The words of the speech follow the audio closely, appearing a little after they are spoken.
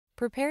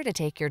Prepare to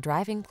take your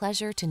driving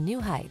pleasure to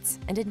new heights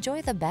and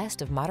enjoy the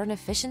best of modern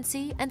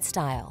efficiency and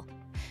style.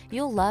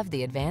 You'll love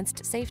the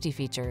advanced safety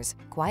features,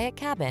 quiet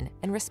cabin,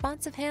 and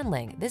responsive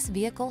handling this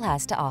vehicle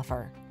has to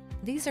offer.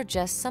 These are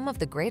just some of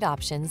the great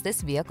options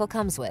this vehicle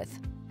comes with: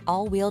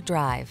 all-wheel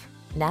drive,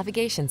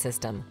 navigation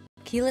system,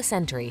 keyless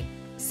entry,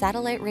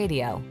 satellite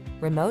radio,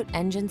 remote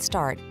engine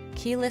start,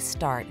 keyless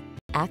start,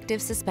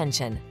 active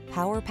suspension,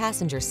 power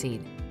passenger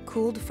seat,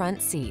 cooled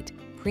front seat,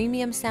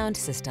 premium sound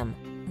system.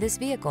 This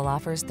vehicle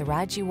offers the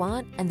ride you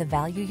want and the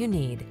value you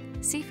need.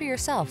 See for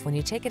yourself when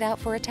you take it out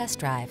for a test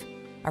drive.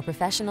 Our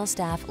professional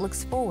staff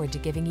looks forward to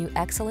giving you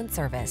excellent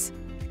service.